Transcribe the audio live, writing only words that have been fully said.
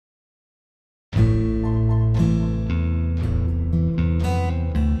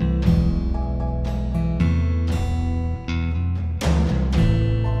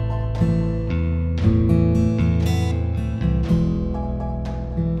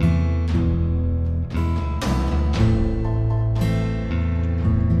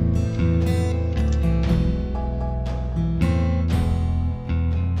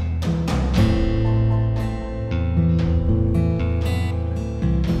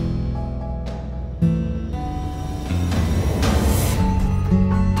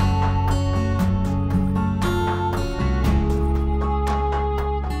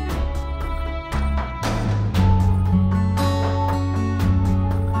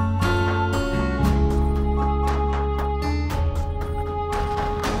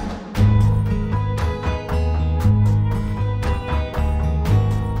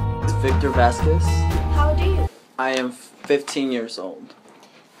Vasquez. How old are you? I am 15 years old.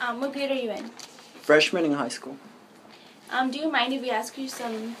 What grade are you in? Freshman in high school. Do you mind if we ask you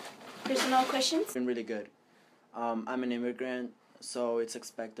some personal questions? Been really good. I'm an immigrant, so it's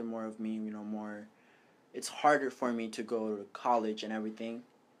expected more of me, more. It's harder for me to go to college and everything.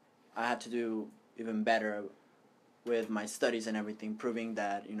 I had to do even better with my studies and everything, proving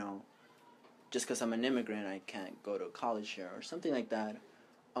that, just because I'm an immigrant, I can't go to college here or something like that.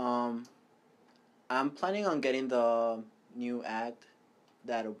 I'm planning on getting the new act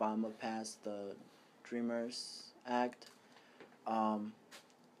that Obama passed, the Dreamers Act. I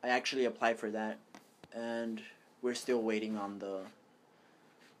actually applied for that, and we're still waiting on the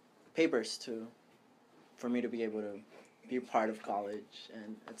papers for me to be able to be part of college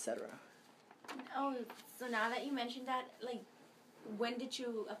and etc. Oh, so now that you mentioned that, when did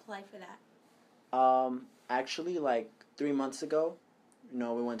you apply for that? Actually, 3 months ago,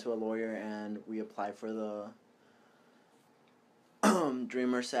 we went to a lawyer and we applied for the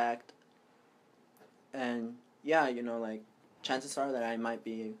Dreamers Act. And yeah, chances are that I might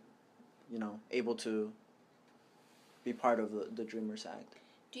be, able to be part of the Dreamers Act.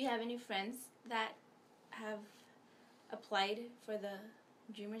 Do you have any friends that have applied for the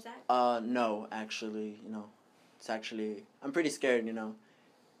Dreamers Act? No, actually, it's actually, I'm pretty scared,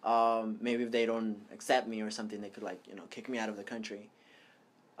 maybe if they don't accept me or something, they could, kick me out of the country.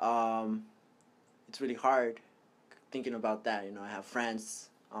 It's really hard thinking about that, I have friends,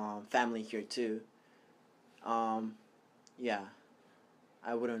 family here too. Yeah,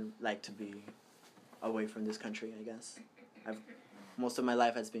 I wouldn't like to be away from this country, I guess. Most of my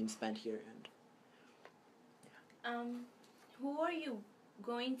life has been spent here, and who are you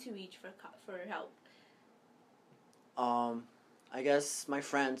going to reach for help? I guess my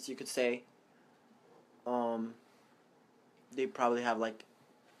friends, you could say. They probably have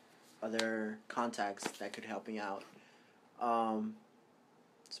other contacts that could help me out.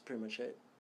 That's pretty much it.